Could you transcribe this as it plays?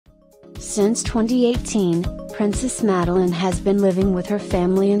Since 2018, Princess Madeleine has been living with her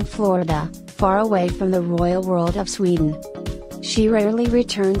family in Florida, far away from the royal world of Sweden. She rarely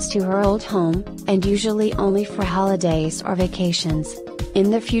returns to her old home, and usually only for holidays or vacations. In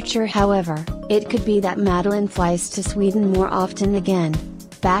the future, however, it could be that Madeleine flies to Sweden more often again.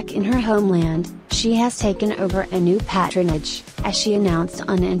 Back in her homeland, she has taken over a new patronage, as she announced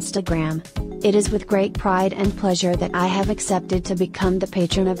on Instagram. "It is with great pride and pleasure that I have accepted to become the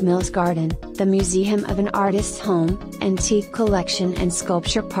patron of Mills Garden, the museum of an artist's home, antique collection and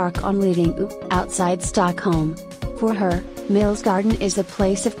sculpture park on Lidingö, outside Stockholm." For her, Mills Garden is a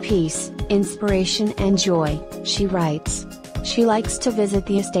place of peace, inspiration and joy, she writes. She likes to visit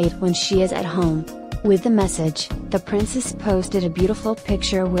the estate when she is at home. With the message, the princess posted a beautiful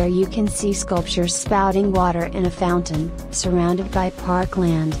picture where you can see sculptures spouting water in a fountain, surrounded by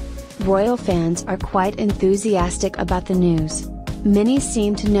parkland. Royal fans are quite enthusiastic about the news. Many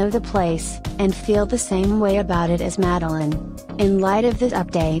seem to know the place, and feel the same way about it as Madeleine. In light of this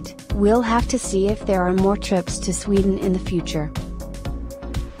update, we'll have to see if there are more trips to Sweden in the future.